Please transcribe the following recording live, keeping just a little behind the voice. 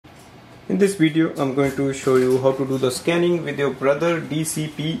In this video, I'm going to show you how to do the scanning with your Brother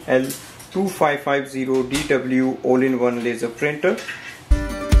DCP-L2550dw all-in-one laser printer.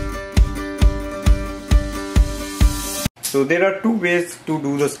 So there are two ways to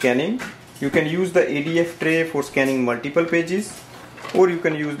do the scanning. You can use the ADF tray for scanning multiple pages, or you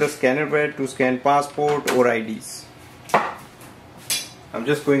can use the scanner bed to scan passport or IDs. I'm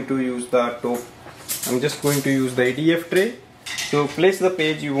just going to use the ADF tray. So place the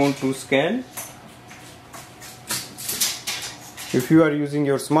page you want to scan. If you are using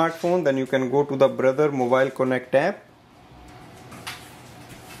your smartphone, then you can go to the Brother Mobile Connect app.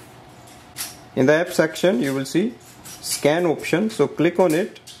 In the app section you will see scan option, so click on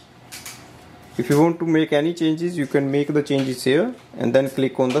it. If you want to make any changes, you can make the changes here and then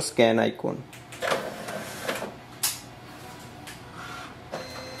click on the scan icon.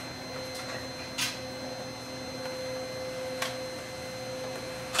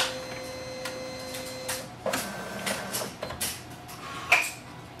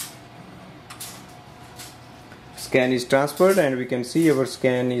 Scan is transferred and we can see our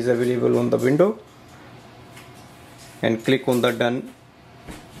scan is available on the window, and click on the done.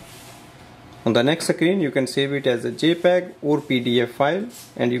 On the next screen you can save it as a JPEG or PDF file,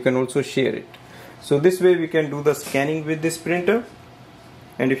 and you can also share it. So this way we can do the scanning with this printer.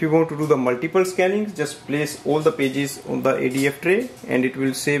 And if you want to do the multiple scannings, just place all the pages on the ADF tray and it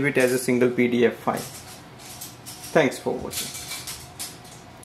will save it as a single PDF file. Thanks for watching.